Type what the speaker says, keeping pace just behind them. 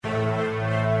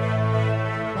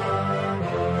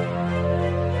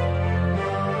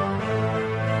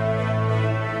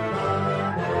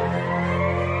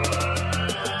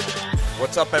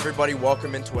What's up, everybody?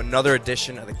 Welcome into another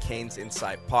edition of the Canes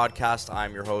Insight Podcast.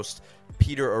 I'm your host,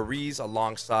 Peter Ariz,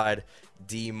 alongside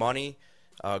D Money.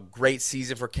 A great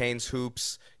season for Canes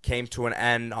Hoops came to an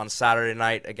end on Saturday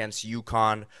night against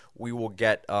UConn. We will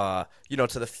get, to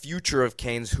the future of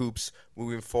Canes Hoops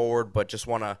moving forward, but just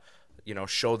want to,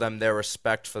 show them their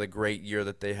respect for the great year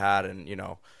that they had and,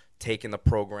 taking the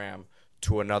program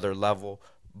to another level.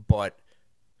 But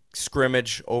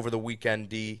Scrimmage over the weekend,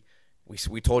 D.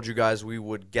 We told you guys we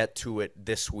would get to it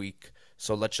this week,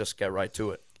 so let's just get right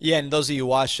to it. Yeah, and those of you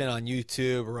watching on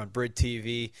YouTube or on Brid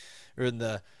TV or in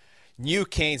the new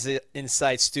Canes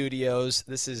Insight Studios,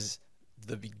 this is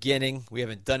the beginning. We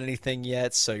haven't done anything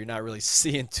yet, so you're not really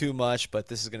seeing too much, but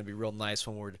this is going to be real nice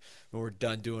when we're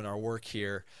done doing our work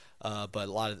here. But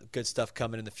a lot of good stuff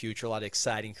coming in the future, a lot of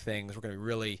exciting things. We're going to be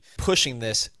really pushing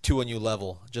this to a new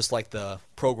level, just like the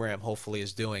program hopefully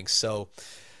is doing. So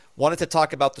wanted to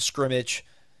talk about the scrimmage.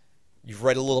 You've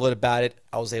read a little bit about it.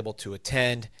 I was able to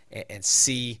attend and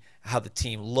see how the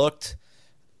team looked.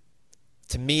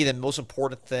 To me, the most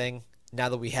important thing, now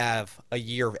that we have a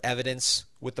year of evidence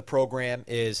with the program,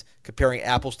 is comparing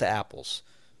apples to apples.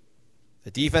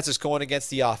 The defense is going against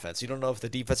the offense. You don't know if the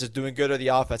defense is doing good or the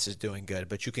offense is doing good,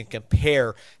 but you can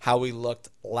compare how we looked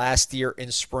last year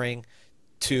in spring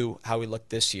to how we looked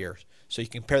this year. So you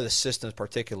compare the systems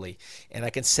particularly. And I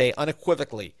can say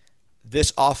unequivocally,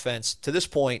 this offense, to this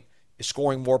point, is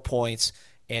scoring more points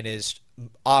and is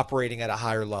operating at a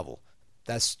higher level.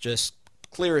 That's just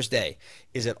clear as day.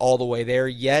 Is it all the way there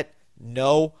yet?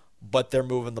 No, but they're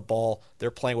moving the ball.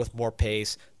 They're playing with more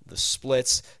pace. The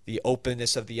splits, the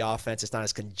openness of the offense, it's not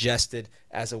as congested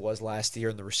as it was last year,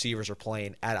 and the receivers are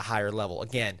playing at a higher level.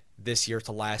 Again, this year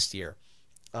to last year.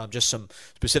 Just some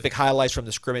specific highlights from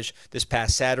the scrimmage this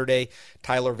past Saturday.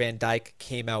 Tyler Van Dyke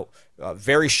came out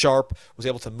very sharp, was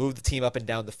able to move the team up and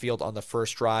down the field on the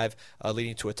first drive,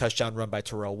 leading to a touchdown run by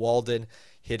Terrell Walden,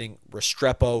 hitting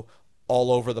Restrepo all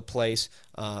over the place.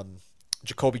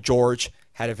 Jacoby George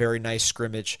had a very nice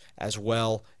scrimmage as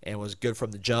well and was good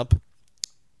from the jump.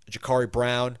 Jakari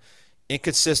Brown,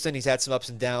 inconsistent. He's had some ups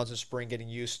and downs in spring, getting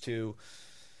used to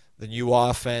the new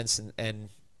offense and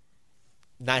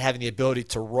not having the ability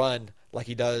to run like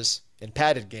he does in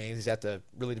padded games. He's had to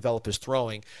really develop his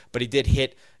throwing. But he did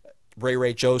hit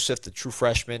Ray Joseph, the true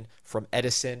freshman from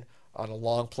Edison, on a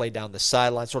long play down the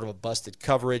sideline, sort of a busted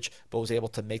coverage, but was able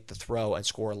to make the throw and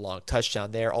score a long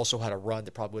touchdown there. Also had a run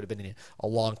that probably would have been a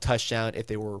long touchdown if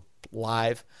they were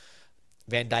live.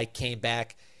 Van Dyke came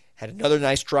back, had another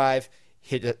nice drive,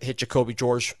 hit Jacoby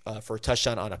George for a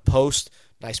touchdown on a post.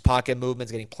 Nice pocket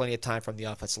movements, getting plenty of time from the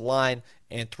offensive line,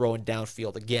 and throwing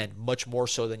downfield. Again, much more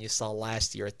so than you saw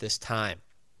last year at this time.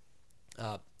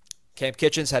 Cam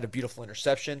Kitchens had a beautiful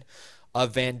interception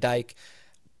of Van Dyke,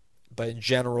 but in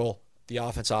general, the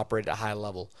offense operated at a high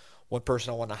level. One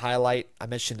person I want to highlight, I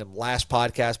mentioned him last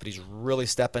podcast, but he's really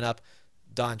stepping up,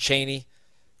 Don Chaney.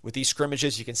 With these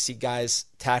scrimmages, you can see guys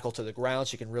tackle to the ground,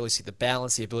 so you can really see the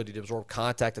balance, the ability to absorb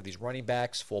contact of these running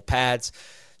backs, full pads.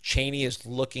 Chaney is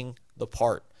looking the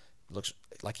part. Looks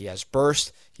like he has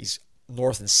burst. He's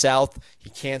north and south. He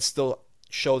can still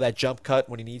show that jump cut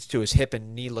when he needs to. His hip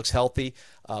and knee looks healthy,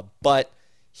 but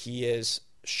he is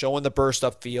showing the burst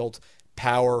upfield,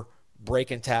 power,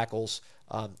 breaking tackles,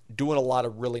 doing a lot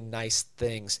of really nice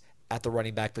things at the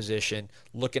running back position,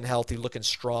 looking healthy, looking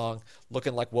strong,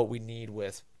 looking like what we need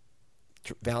with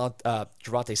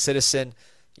Javonte Citizen.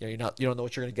 You don't know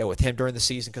what you're going to get with him during the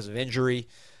season because of injury.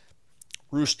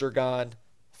 Rooster gone,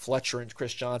 Fletcher and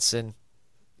Chris Johnson,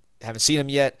 haven't seen him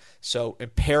yet. So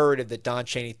imperative that Don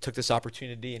Chaney took this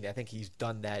opportunity, and I think he's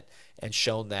done that and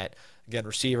shown that. Again,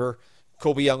 receiver,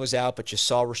 Colby Young was out, but you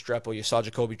saw Restrepo, you saw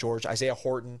Jacoby George, Isaiah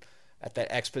Horton at that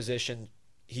X position.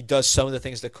 He does some of the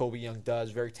things that Colby Young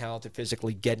does, very talented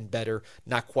physically, getting better.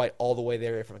 Not quite all the way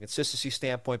there from a consistency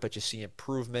standpoint, but you see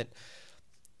improvement.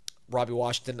 Robbie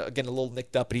Washington, again, a little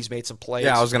nicked up, but he's made some plays.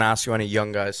 Yeah, I was going to ask you any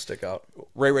young guys stick out.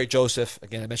 Ray Joseph,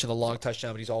 again, I mentioned the long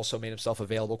touchdown, but he's also made himself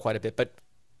available quite a bit. But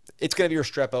it's going to be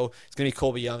Restrepo, it's going to be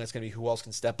Colby Young, it's going to be who else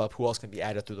can step up, who else can be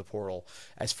added through the portal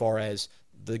as far as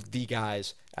the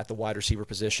guys at the wide receiver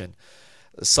position.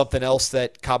 Something else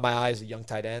that caught my eye is the young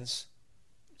tight ends.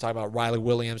 Talking about Riley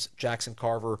Williams, Jackson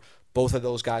Carver. Both of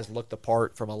those guys looked the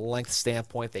part from a length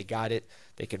standpoint. They got it.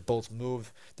 They can both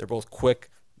move. They're both quick.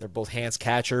 They're both hands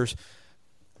catchers.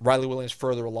 Riley Williams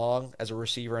further along as a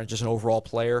receiver and just an overall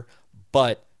player.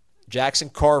 But Jackson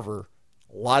Carver,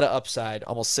 a lot of upside,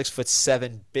 almost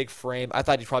 6'7", big frame. I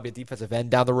thought he'd probably be a defensive end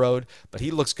down the road, but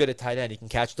he looks good at tight end. He can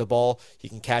catch the ball. He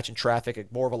can catch in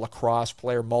traffic. More of a lacrosse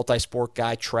player, multi-sport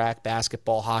guy, track,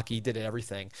 basketball, hockey, did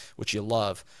everything, which you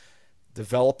love.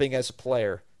 Developing as a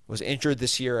player was injured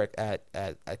this year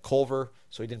at Culver,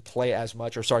 so he didn't play as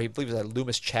much. Or sorry, he believe it was at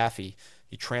Loomis Chaffee.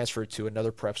 He transferred to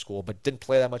another prep school, but didn't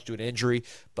play that much due to injury.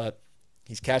 But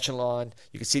he's catching on.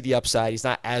 You can see the upside. He's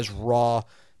not as raw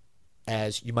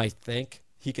as you might think.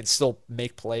 He can still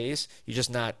make plays. He's just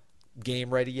not game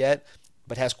ready yet,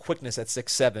 but has quickness at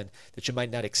 6'7" that you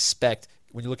might not expect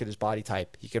when you look at his body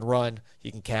type. He can run.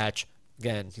 He can catch.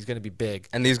 Again, he's going to be big.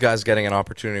 And these guys getting an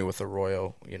opportunity with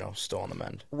Arroyo, still on the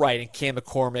mend. Right, and Cam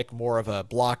McCormick, more of a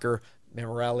blocker.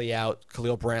 Morelli out.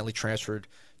 Khalil Brantley transferred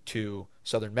to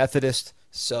Southern Methodist.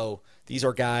 So these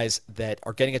are guys that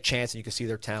are getting a chance, and you can see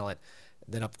their talent.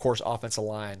 And then, of course, offensive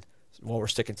line. While we're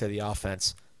sticking to the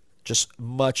offense, just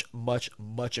much, much,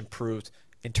 much improved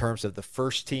in terms of the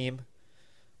first team.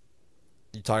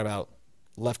 You're talking about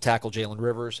left tackle Jalen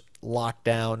Rivers,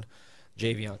 lockdown,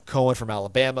 Javion Cohen from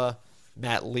Alabama,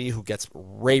 Matt Lee, who gets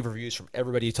rave reviews from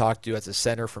everybody you talk to as a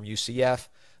center from UCF.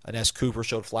 Ines Cooper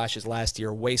showed flashes last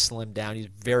year, way slimmed down. He's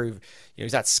very,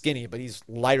 he's not skinny, but he's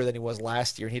lighter than he was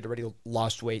last year, and he'd already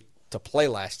lost weight to play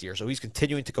last year. So he's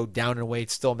continuing to go down in weight,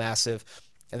 still massive.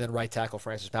 And then right tackle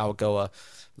Francis Mauigoa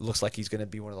looks like he's going to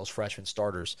be one of those freshman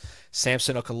starters.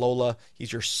 Samson Okalola,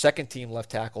 he's your second team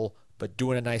left tackle, but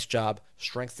doing a nice job.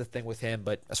 Strength's the thing with him.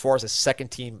 But as far as a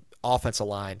second team offensive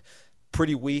line,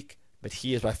 pretty weak, but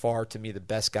he is by far, to me, the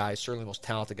best guy, certainly the most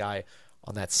talented guy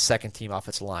on that second team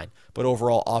offensive line. But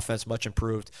overall, offense much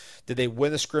improved. Did they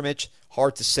win the scrimmage?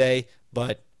 Hard to say,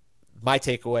 but my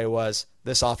takeaway was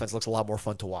this offense looks a lot more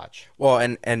fun to watch. Well,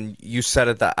 and you said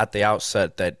it at the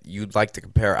outset that you'd like to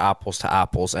compare apples to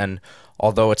apples, and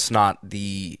although it's not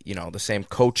the same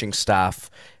coaching staff,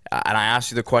 and I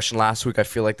asked you the question last week, I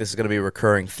feel like this is going to be a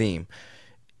recurring theme.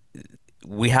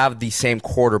 We have the same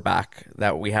quarterback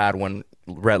that we had when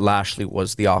Rhett Lashley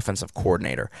was the offensive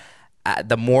coordinator.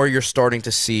 The more you're starting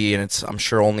to see, and it's I'm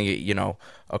sure only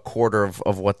a quarter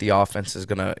of what the offense is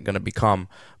gonna become,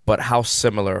 but how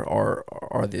similar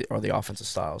are the offensive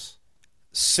styles?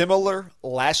 Similar.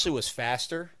 Lashley was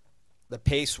faster. The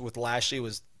pace with Lashley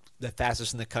was the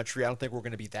fastest in the country. I don't think we're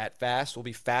going to be that fast. We'll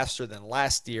be faster than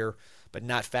last year, but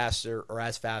not faster or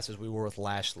as fast as we were with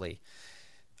Lashley.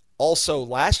 Also,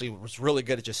 Lashley was really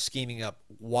good at just scheming up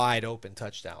wide open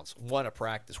touchdowns. One a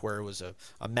practice where it was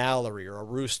a Mallory or a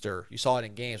Rooster. You saw it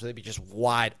in games where they'd be just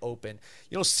wide open.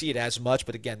 You don't see it as much,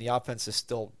 but again, the offense is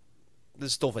still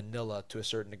vanilla to a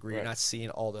certain degree. Right. You're not seeing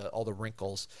all the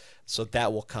wrinkles, so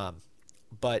that will come.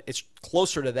 But it's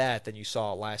closer to that than you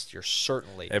saw last year,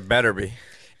 certainly. It better be.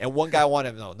 And one guy I want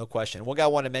to no question. One guy I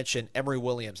want to mention, Emory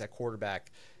Williams at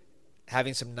quarterback,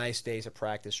 having some nice days at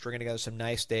practice, stringing together some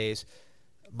nice days.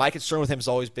 My concern with him has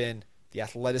always been the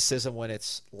athleticism when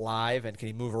it's live and can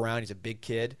he move around. He's a big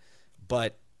kid.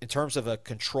 But in terms of a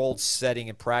controlled setting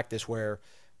in practice where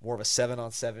more of a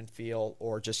 7-on-7 feel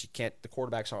or just the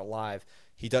quarterbacks aren't live,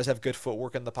 he does have good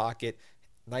footwork in the pocket,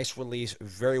 nice release,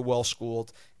 very well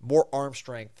schooled, more arm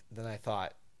strength than I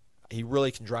thought. He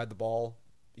really can drive the ball.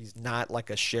 He's not like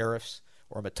a Sheriff's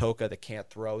or a Matoka that can't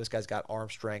throw. This guy's got arm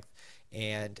strength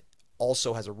and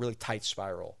also has a really tight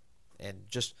spiral. And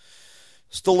just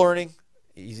still learning.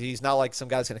 He's not like some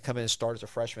guy that's going to come in and start as a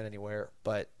freshman anywhere,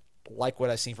 but like what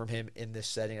I've seen from him in this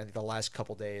setting, I think the last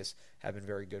couple days have been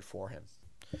very good for him.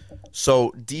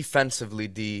 So defensively,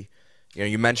 D,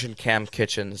 you mentioned Cam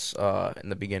Kitchens in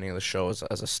the beginning of the show as a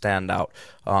standout.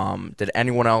 Did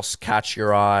anyone else catch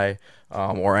your eye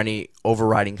or any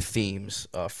overriding themes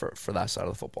for that side of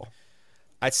the football?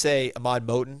 I'd say Ahmad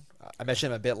Moten. I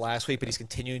mentioned him a bit last week, but he's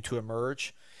continuing to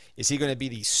emerge. Is he going to be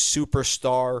the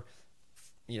superstar,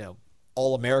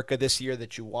 All-America this year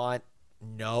that you want?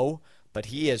 No, but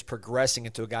he is progressing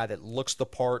into a guy that looks the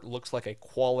part, looks like a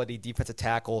quality defensive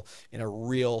tackle in a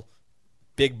real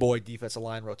big boy defensive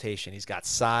line rotation. He's got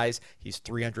size. He's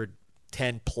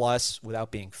 310 plus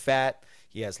without being fat.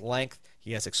 He has length.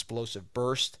 He has explosive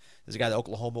burst. There's a guy that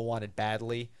Oklahoma wanted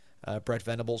badly, Brett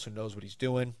Venables, who knows what he's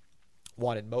doing,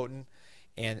 wanted Moten.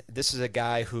 And this is a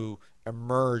guy who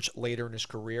emerged later in his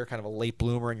career, kind of a late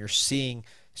bloomer, and you're seeing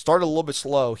started a little bit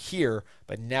slow here,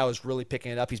 but now is really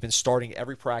picking it up. He's been starting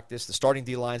every practice. The starting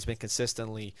D-line's been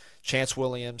consistently Chance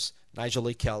Williams, Nigel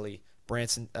Lee Kelly,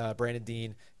 Brandon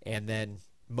Dean, and then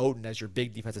Moten as your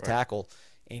big defensive tackle.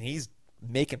 And he's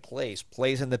making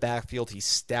plays in the backfield. He's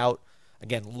stout.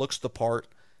 Again, looks the part.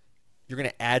 You're going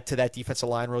to add to that defensive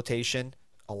line rotation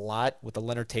a lot with the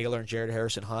Leonard Taylor and Jared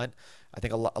Harrison Hunt. I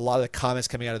think a lot of the comments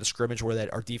coming out of the scrimmage were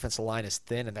that our defensive line is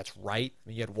thin, and that's right. I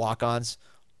mean, you had walk-ons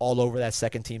all over that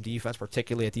second-team defense,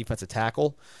 particularly at defensive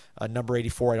tackle. Number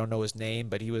 84, I don't know his name,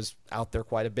 but he was out there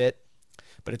quite a bit.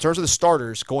 But in terms of the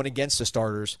starters, going against the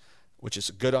starters, which is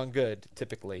good on good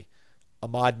typically,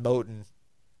 Ahmad Moten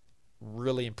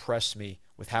really impressed me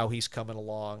with how he's coming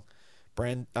along.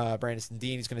 Brandon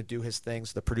Dean, he's going to do his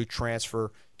things. The Purdue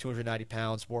transfer, 290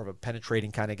 pounds, more of a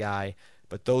penetrating kind of guy.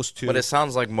 But those two. But it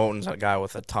sounds like Moton's a guy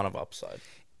with a ton of upside.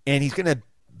 And he's going to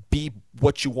be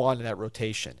what you want in that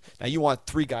rotation. Now, you want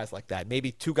 3 guys like that,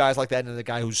 maybe 2 guys like that, and a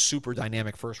guy who's super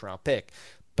dynamic first-round pick.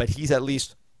 But he's at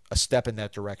least a step in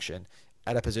that direction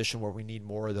at a position where we need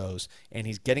more of those. And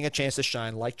he's getting a chance to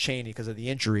shine like Chaney because of the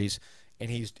injuries, and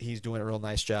he's doing a real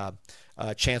nice job.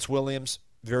 Chance Williams,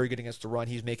 very good against the run.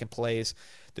 He's making plays.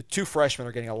 The 2 freshmen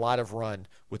are getting a lot of run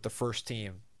with the first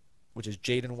team, which is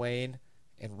Jaden Wayne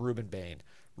and Ruben Bain.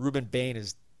 Ruben Bain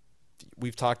is,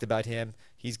 we've talked about him.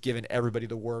 He's given everybody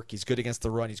the work. He's good against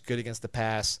the run. He's good against the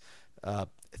pass.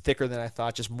 Thicker than I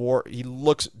thought, just more. He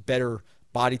looks better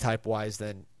body type-wise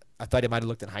than I thought he might have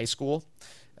looked in high school,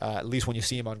 at least when you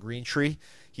see him on Green Tree.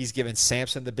 He's given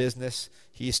Sampson the business.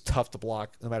 He's tough to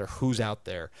block no matter who's out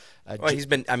there. Well,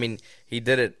 he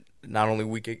did it not only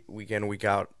week in, week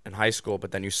out in high school, but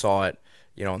then you saw it,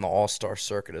 in the All-Star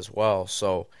circuit as well.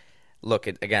 So, look,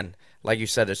 again, like you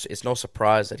said, it's no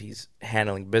surprise that he's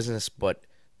handling business, but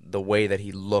the way that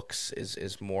he looks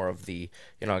is more of the,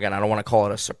 again, I don't want to call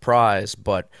it a surprise,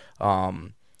 but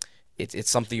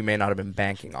it's something you may not have been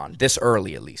banking on this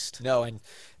early at least. No, and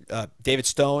David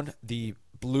Stone, the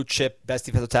blue chip best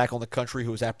defensive tackle in the country, who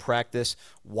was at practice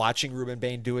watching Ruben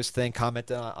Bain do his thing,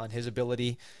 commented on his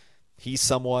ability. He's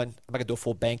someone, I'm not going to do a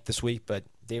full bank this week, but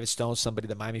David Stone's somebody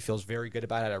that Miami feels very good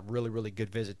about. Had a really, really good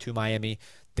visit to Miami.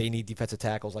 They need defensive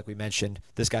tackles, like we mentioned.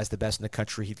 This guy's the best in the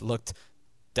country. He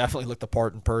definitely looked the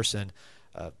part in person.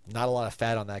 Not a lot of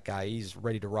fat on that guy. He's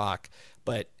ready to rock.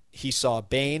 But he saw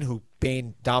Bain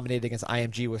dominated against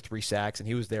IMG with 3 sacks, and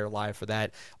he was there live for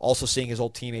that. Also seeing his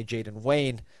old teammate Jaden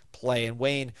Wayne play. And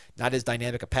Wayne, not as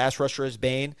dynamic a pass rusher as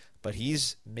Bain, but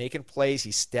he's making plays.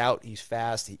 He's stout. He's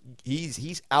fast.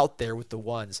 He's out there with the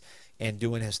ones and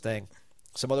doing his thing.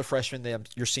 Some other freshmen that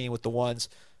you're seeing with the ones,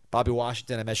 Bobby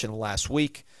Washington, I mentioned him last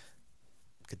week,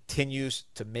 continues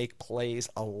to make plays,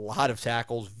 a lot of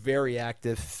tackles, very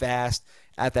active, fast,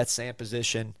 at that same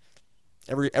position.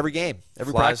 Every game,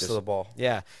 every Flies practice. to the ball.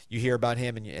 Yeah, you hear about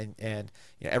him, and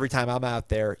every time I'm out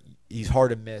there, he's hard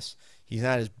to miss. He's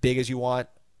not as big as you want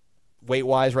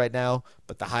weight-wise right now,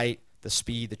 but the height, the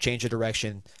speed, the change of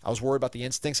direction. I was worried about the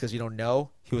instincts because you don't know.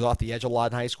 He was off the edge a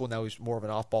lot in high school. Now he's more of an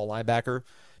off-ball linebacker.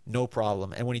 No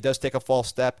problem. And when he does take a false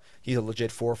step, he's a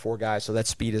legit 4-4 guy, so that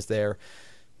speed is there.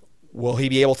 Will he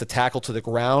be able to tackle to the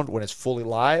ground when it's fully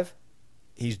live?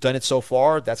 He's done it so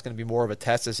far. That's going to be more of a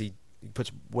test as he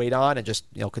puts weight on and just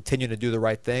continue to do the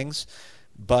right things.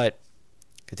 But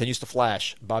continues to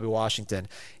flash, Bobby Washington.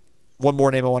 One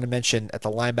more name I want to mention at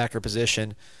the linebacker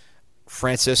position,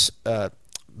 Francis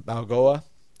Malgoa,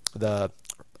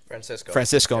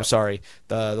 Francisco, I'm sorry,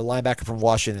 the linebacker from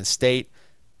Washington State.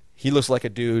 He looks like a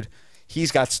dude.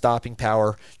 He's got stopping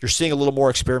power. You're seeing a little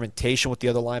more experimentation with the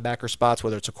other linebacker spots,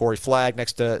 whether it's a Corey Flagg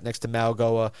next to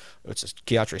Malgoa, or it's a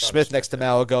Keontre Smith next to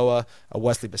Malgoa, a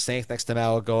Wesley Basaint next to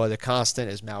Malgoa. The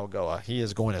constant is Malgoa. He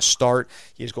is going to start.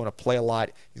 He is going to play a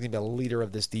lot. He's going to be a leader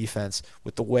of this defense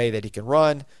with the way that he can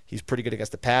run. He's pretty good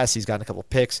against the pass. He's gotten a couple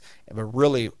picks. But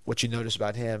really, what you notice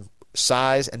about him,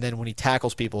 size, and then when he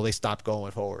tackles people, they stop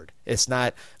going forward. It's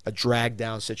not a drag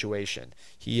down situation.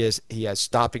 He has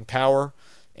stopping power,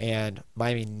 and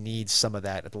Miami needs some of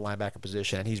that at the linebacker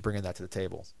position, and he's bringing that to the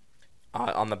table.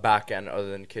 On the back end, other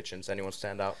than Kitchens, anyone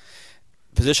stand out?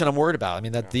 Position I'm worried about. I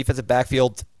mean, that defensive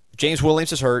backfield, James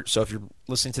Williams is hurt, so if you're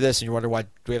listening to this and you're wondering why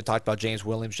we haven't talked about James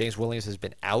Williams has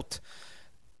been out.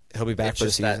 He'll be back for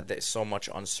the season. There's so much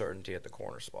uncertainty at the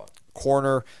corner spot.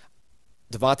 Corner,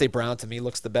 Devontae Brown to me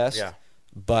looks the best. Yeah.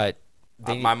 But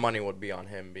my money would be on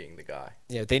him being the guy.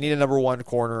 Yeah, they need a number 1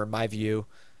 corner in my view.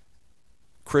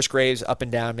 Chris Graves up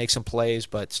and down, makes some plays,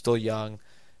 but still young.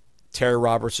 Terry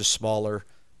Roberts is smaller.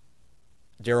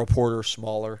 Darryl Porter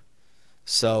smaller.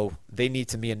 So they need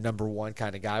to be a number 1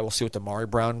 kind of guy. We'll see what Damari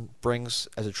Brown brings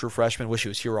as a true freshman. Wish he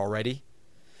was here already.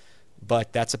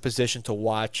 But that's a position to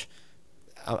watch.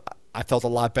 I felt a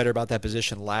lot better about that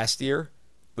position last year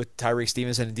with Tyreek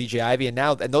Stevenson and DJ Ivey, and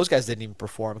those guys didn't even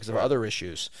perform because of other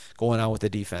issues going on with the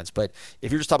defense. But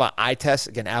if you're just talking about eye tests,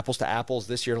 again, apples to apples,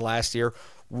 this year to last year,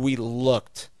 we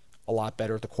looked a lot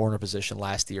better at the corner position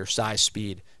last year, size,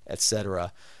 speed,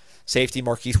 etc. Safety,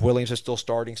 Marquise Williams is still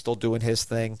starting, still doing his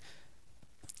thing,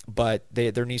 but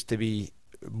there needs to be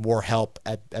more help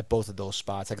at both of those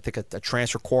spots. I think a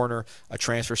transfer corner, a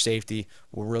transfer safety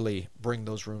will really bring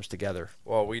those rooms together.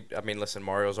 Well, listen,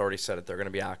 Mario's already said it. They're going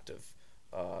to be active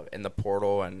in the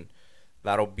portal, and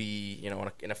that'll be,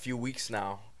 in a few weeks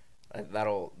now,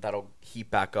 that'll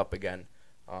heat back up again.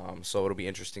 So it'll be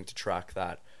interesting to track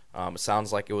that. It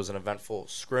sounds like it was an eventful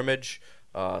scrimmage.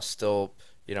 Still,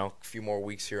 a few more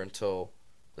weeks here until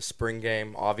the spring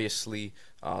game. Obviously,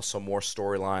 some more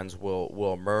storylines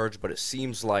will emerge, but it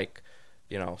seems like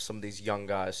some of these young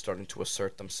guys starting to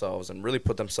assert themselves and really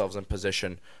put themselves in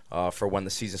position for when the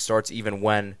season starts, even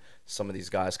when some of these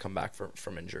guys come back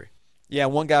from injury. Yeah,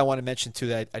 one guy I want to mention too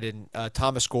that I didn't.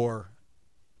 Thomas Gore,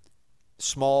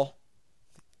 small,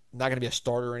 not going to be a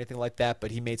starter or anything like that,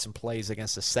 but he made some plays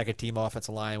against the second-team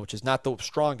offensive line, which is not the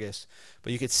strongest,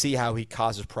 but you could see how he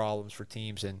causes problems for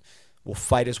teams and will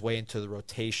fight his way into the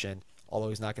rotation, although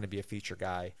he's not going to be a feature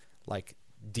guy like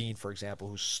Dean, for example,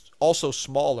 who's also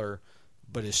smaller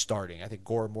but is starting. I think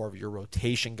Gore more of your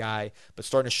rotation guy, but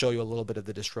starting to show you a little bit of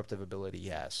the disruptive ability he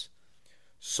has.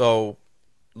 So,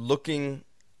 looking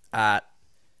at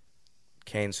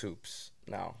Canes hoops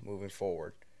now, moving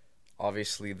forward,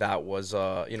 obviously that was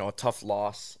a tough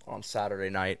loss on Saturday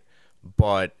night,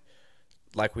 but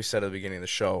like we said at the beginning of the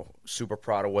show, super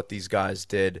proud of what these guys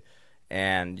did,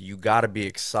 and you got to be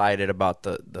excited about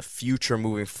the future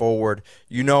moving forward.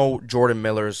 Jordan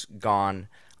Miller's gone.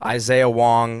 Isaiah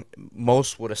Wong,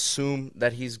 most would assume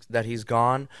that he's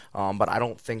gone, but I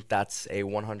don't think that's a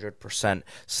 100%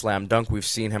 slam dunk. We've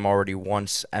seen him already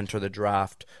once enter the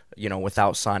draft,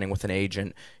 without signing with an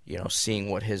agent,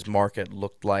 seeing what his market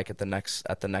looked like at the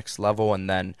next level, and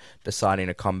then deciding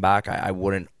to come back. I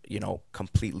wouldn't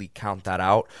completely count that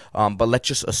out. But let's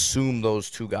just assume those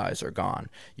two guys are gone.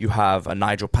 You have a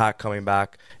Nigel Pack coming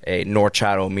back, a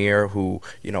Norchad Omier, who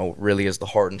really is the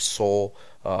heart and soul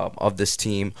of this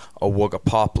team, a Wooga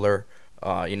Poplar,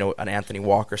 an Anthony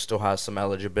Walker still has some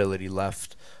eligibility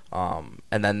left. And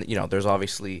then, there's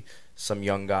obviously some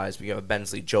young guys. We have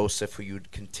Bensley Joseph, who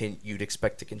you'd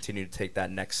expect to continue to take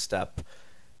that next step.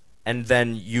 And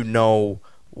then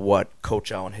what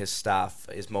Coach L and his staff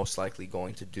is most likely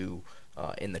going to do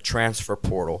in the transfer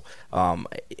portal.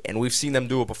 And we've seen them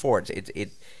do it before.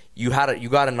 You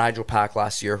got a Nigel Pack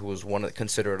last year, who was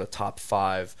considered a top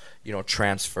 5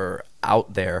 transfer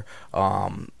out there.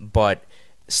 But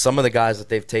some of the guys that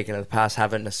they've taken in the past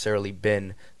haven't necessarily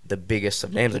been the biggest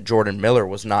of names. Jordan Miller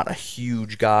was not a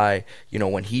huge guy,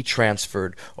 when he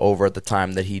transferred over at the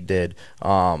time that he did.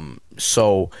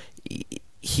 So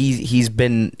he's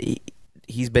been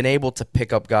able to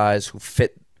pick up guys who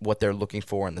fit what they're looking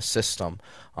for in the system.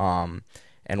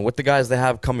 And with the guys they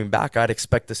have coming back, I'd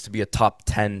expect this to be a top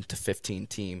 10 to 15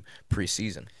 team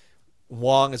preseason.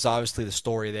 Wong is obviously the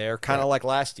story there, kind of like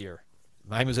last year.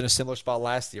 Miami was in a similar spot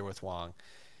last year with Wong.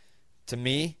 To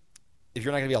me, if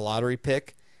you're not going to be a lottery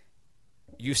pick,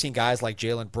 you've seen guys like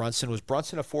Jalen Brunson. Was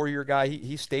Brunson a 4-year guy?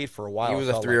 He stayed for a while. He was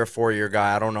a 3 or 4 year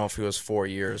guy. I don't know if he was 4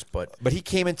 years, but he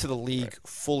came into the league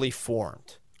fully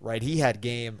formed, right? He had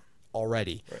game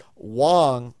already. Right.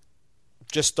 Wong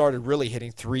just started really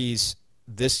hitting threes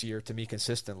this year to me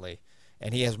consistently,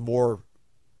 and he has more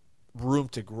room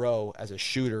to grow as a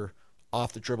shooter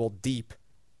off the dribble deep,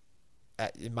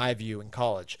 in my view, in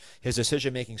college. His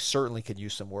decision-making certainly could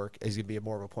use some work as he's going to be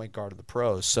more of a point guard of the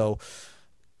pros. So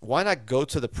why not go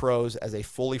to the pros as a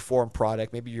fully formed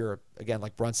product? Maybe you're, again,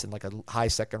 like Brunson, like a high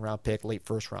second-round pick, late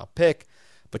first-round pick,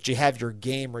 but you have your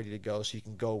game ready to go so you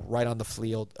can go right on the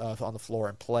field, on the floor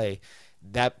and play.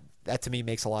 That to me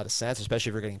makes a lot of sense,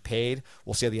 especially if you're getting paid.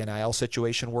 We'll see how the NIL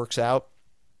situation works out,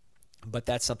 but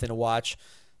that's something to watch.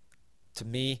 To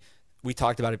me, we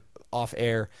talked about it off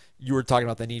air. You were talking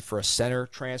about the need for a center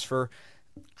transfer.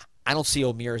 I don't see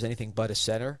Omier as anything but a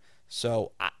center,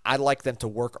 so I'd like them to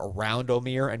work around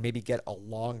Omier and maybe get a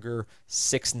longer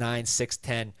 6'9",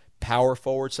 6'10" power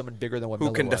forward, someone bigger than what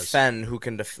Miller was. Who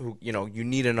can defend, you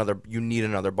need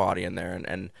another body in there,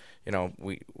 and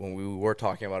when we were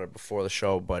talking about it before the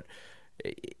show, but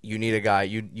you need a guy,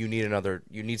 you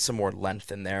need some more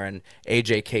length in there, and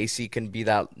AJ Casey can be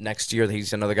that next year.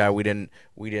 He's another guy we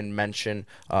didn't mention.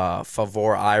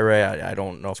 Favor Ire, I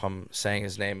don't know if I'm saying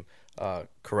his name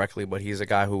correctly, but he's a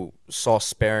guy who saw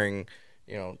sparing,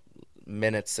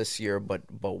 minutes this year, but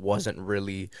wasn't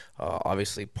really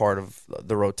obviously part of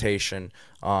the rotation.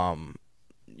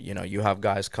 You have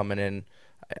guys coming in.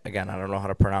 Again, I don't know how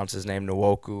to pronounce his name.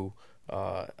 Nwoku,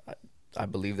 I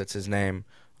believe that's his name.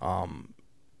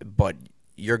 But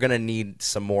you're gonna need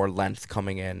some more length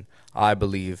coming in, I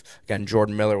believe. Again,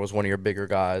 Jordan Miller was one of your bigger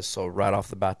guys, so right off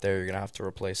the bat there, you're gonna have to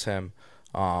replace him.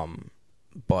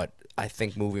 But I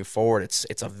think moving forward,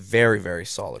 it's a very, very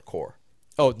solid core.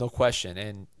 Oh, no question.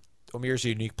 And Omir's a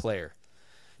unique player.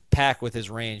 Pack with his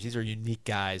range, these are unique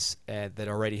guys that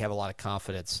already have a lot of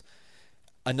confidence.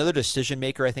 Another decision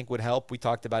maker I think would help. We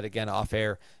talked about it again off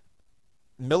air.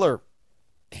 Miller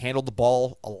handled the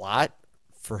ball a lot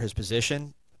for his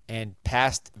position, and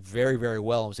passed very, very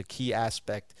well. It was a key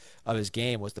aspect of his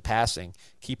game, was the passing,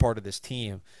 key part of this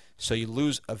team. So you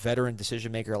lose a veteran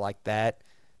decision maker like that.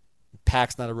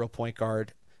 Pack's not a real point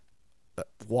guard.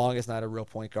 Wong is not a real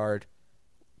point guard.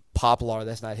 Poplar,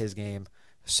 that's not his game.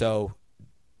 So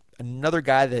another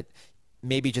guy that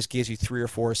maybe just gives you 3 or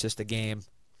 4 assists a game,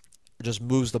 just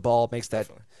moves the ball, makes that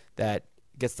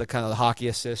gets the kind of the hockey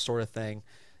assist sort of thing.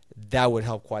 That would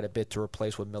help quite a bit to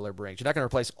replace what Miller brings. You're not going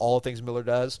to replace all the things Miller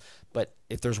does, but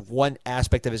if there's one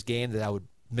aspect of his game that I would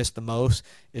miss the most,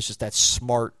 it's just that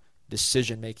smart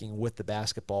decision-making with the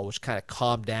basketball, which kind of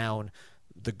calmed down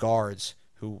the guards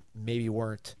who maybe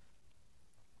weren't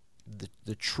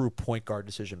the true point guard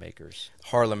decision makers.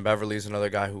 Harlan Beverly is another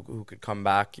guy who could come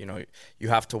back. You know, you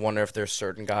have to wonder if there's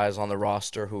certain guys on the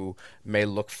roster who may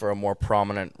look for a more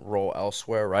prominent role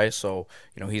elsewhere, right? So,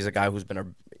 you know, he's a guy who's been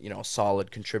a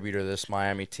solid contributor to this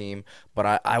Miami team.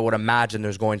 But I would imagine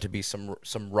there's going to be some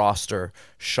roster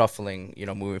shuffling, you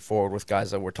know, moving forward with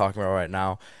guys that we're talking about right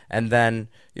now. And then,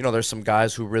 you know, there's some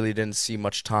guys who really didn't see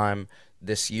much time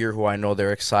this year who I know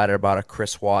they're excited about, a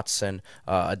Chris Watson,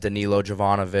 a Danilo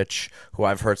Jovanovic, who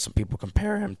I've heard some people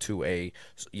compare him to a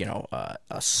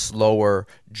slower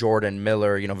Jordan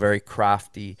Miller, you know, very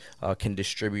crafty, can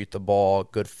distribute the ball,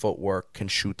 good footwork, can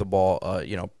shoot the ball,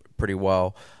 pretty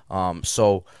well.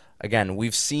 So, again,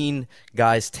 we've seen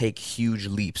guys take huge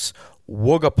leaps.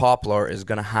 Wooga Poplar is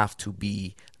going to have to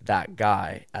be that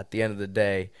guy at the end of the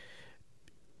day,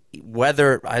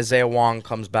 whether Isaiah Wong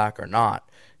comes back or not.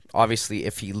 Obviously,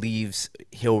 if he leaves,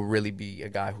 he'll really be a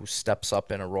guy who steps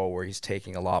up in a role where he's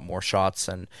taking a lot more shots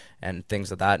and things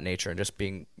of that nature, and just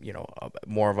being, you know,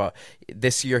 more of a.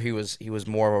 This year, he was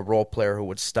more of a role player who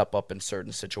would step up in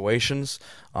certain situations,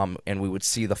 and we would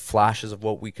see the flashes of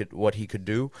what he could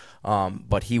do.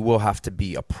 But he will have to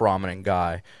be a prominent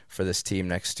guy for this team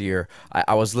next year.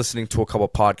 I was listening to a couple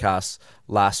of podcasts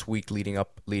last week leading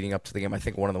up to the game. I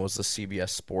think one of them was the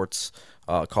CBS Sports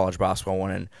college basketball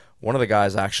one, and one of the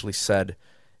guys actually said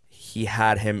he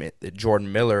had him,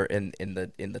 Jordan Miller, in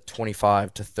the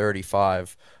 25 to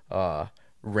 35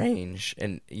 range,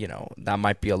 and you know that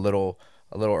might be a little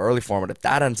early for him. But if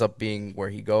that ends up being where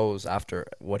he goes after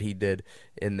what he did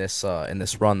in this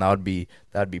run, that'd be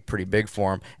pretty big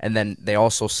for him. And then they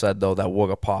also said though that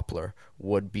Wooga Poplar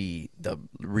would be the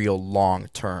real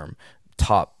long-term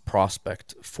top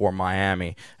prospect for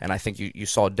Miami, and I think you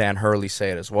saw Dan Hurley say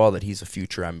it as well, that he's a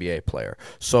future NBA player.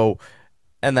 So,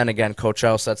 and then again, Coach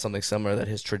L said something similar, that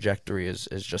his trajectory is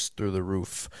just through the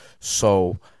roof.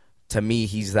 So, to me,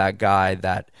 he's that guy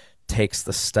that takes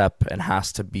the step and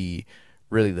has to be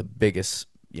really the biggest,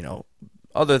 you know,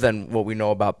 other than what we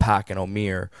know about Pack and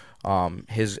Omier,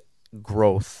 his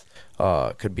growth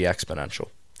could be exponential.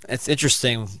 It's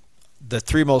interesting. The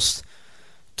 3 most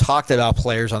talked about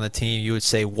players on the team, you would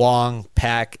say Wong,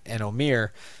 Pack, and Omier.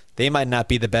 They might not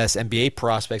be the best NBA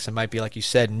prospects. It might be, like you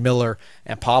said, Miller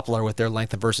and Poplar with their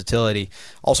length and versatility.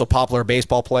 Also, Poplar, a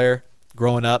baseball player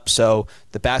growing up, so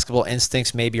the basketball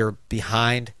instincts maybe are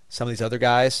behind some of these other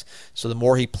guys. So the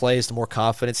more he plays, the more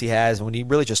confidence he has. And when he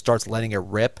really just starts letting it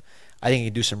rip, I think he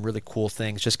can do some really cool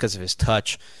things just because of his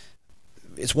touch.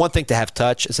 It's one thing to have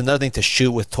touch. It's another thing to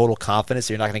shoot with total confidence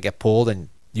that you're not going to get pulled and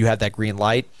you have that green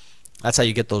light. That's how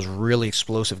you get those really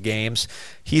explosive games.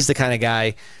 He's the kind of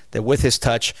guy that with his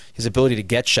touch, his ability to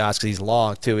get shots, because he's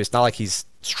long too, it's not like he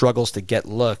struggles to get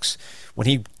looks.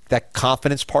 When that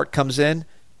confidence part comes in,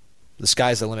 the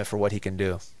sky's the limit for what he can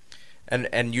do.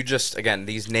 And you just, again,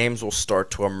 these names will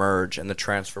start to emerge in the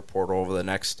transfer portal over the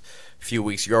next few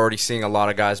weeks. You're already seeing a lot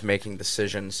of guys making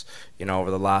decisions, you know,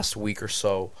 over the last week or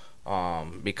so,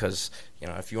 because, you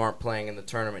know, if you aren't playing in the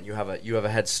tournament, you have a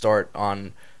head start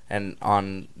on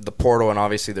the portal, and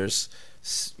obviously there's,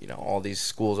 you know, all these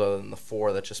schools other than the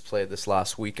 4 that just played this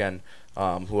last weekend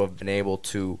who have been able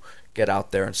to get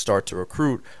out there and start to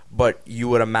recruit. But you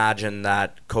would imagine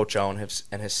that Coach O and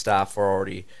his staff are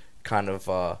already kind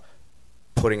of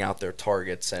putting out their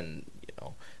targets, and you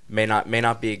know may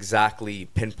not be exactly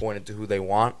pinpointed to who they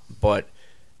want, but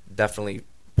definitely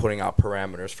putting out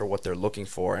parameters for what they're looking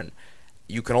for. And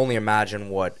you can only imagine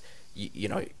what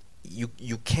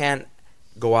you can't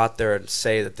go out there and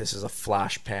say that this is a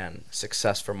flash pan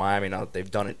success for Miami now that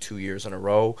they've done it 2 years in a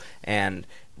row and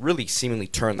really seemingly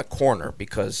turned the corner,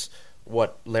 because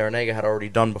what Larinaga had already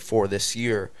done before this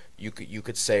year you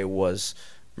could say was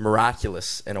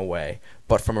miraculous in a way.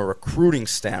 But from a recruiting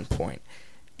standpoint,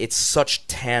 it's such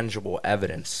tangible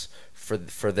evidence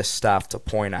for this staff to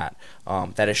point at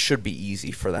that it should be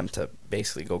easy for them to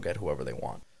basically go get whoever they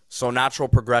want. So natural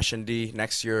progression, D.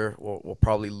 Next year, we'll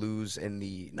probably lose in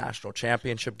the national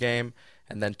championship game,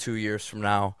 and then 2 years from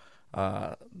now,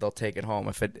 they'll take it home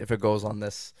if it goes on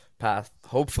this path.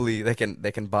 Hopefully they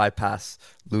can bypass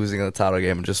losing the title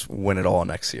game and just win it all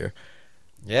next year.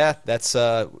 Yeah, that's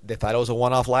they thought it was a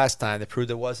one-off last time. They proved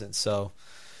it wasn't. So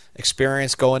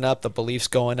experience going up, the beliefs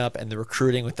going up, and the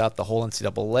recruiting without the whole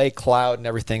NCAA cloud and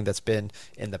everything that's been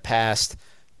in the past.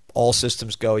 All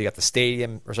systems go. You got the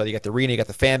stadium, or sorry, you got the arena, you got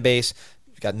the fan base,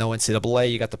 you got no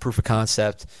NCAA, you got the proof of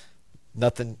concept.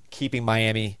 Nothing keeping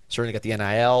Miami. Certainly got the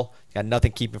NIL. You got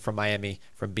nothing keeping from Miami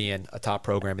from being a top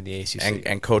program in the ACC.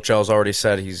 And Coach L's already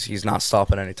said he's not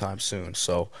stopping anytime soon.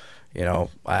 So,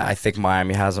 I think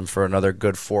Miami has him for another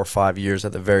good 4 or 5 years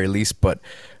at the very least. But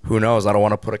who knows? I don't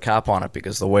want to put a cap on it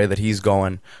because the way that he's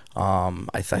going,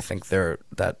 I think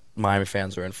that Miami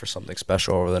fans are in for something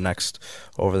special over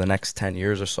the next 10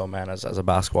 years or so, man, as a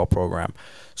basketball program.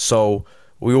 So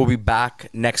we will be back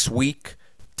next week,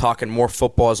 talking more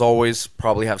football as always.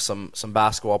 Probably have some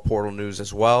basketball portal news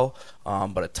as well,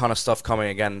 but a ton of stuff coming.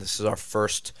 Again, this is our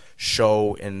first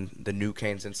show in the new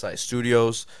Canes Insight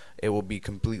Studios. It will be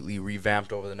completely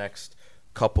revamped over the next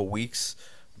couple weeks,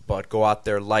 but go out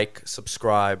there, like,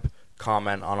 subscribe,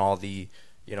 comment on all the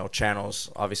channels.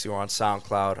 Obviously, we're on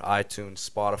SoundCloud, iTunes,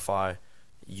 Spotify,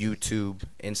 YouTube,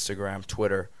 Instagram,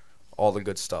 Twitter, all the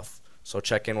good stuff. So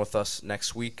check in with us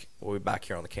next week. We'll be back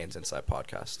here on the Canes Insight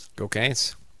Podcast. Go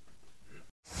Canes.